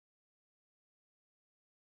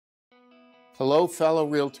Hello, fellow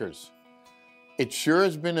realtors. It sure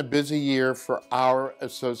has been a busy year for our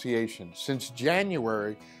association. Since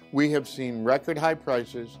January, we have seen record high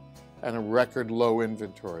prices and a record low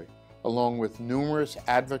inventory, along with numerous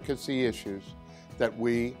advocacy issues that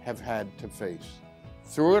we have had to face.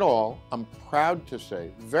 Through it all, I'm proud to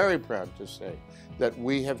say, very proud to say, that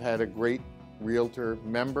we have had a great realtor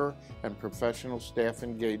member and professional staff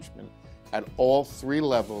engagement at all three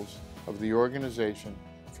levels of the organization,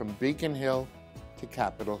 from Beacon Hill to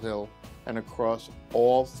Capitol Hill and across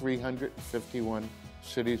all 351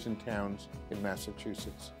 cities and towns in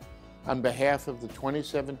Massachusetts. On behalf of the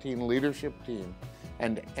 2017 leadership team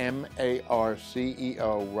and MAR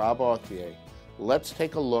CEO Rob Authier, let's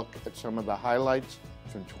take a look at some of the highlights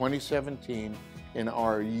from 2017 in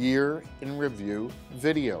our Year in Review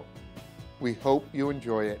video. We hope you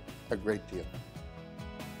enjoy it a great deal.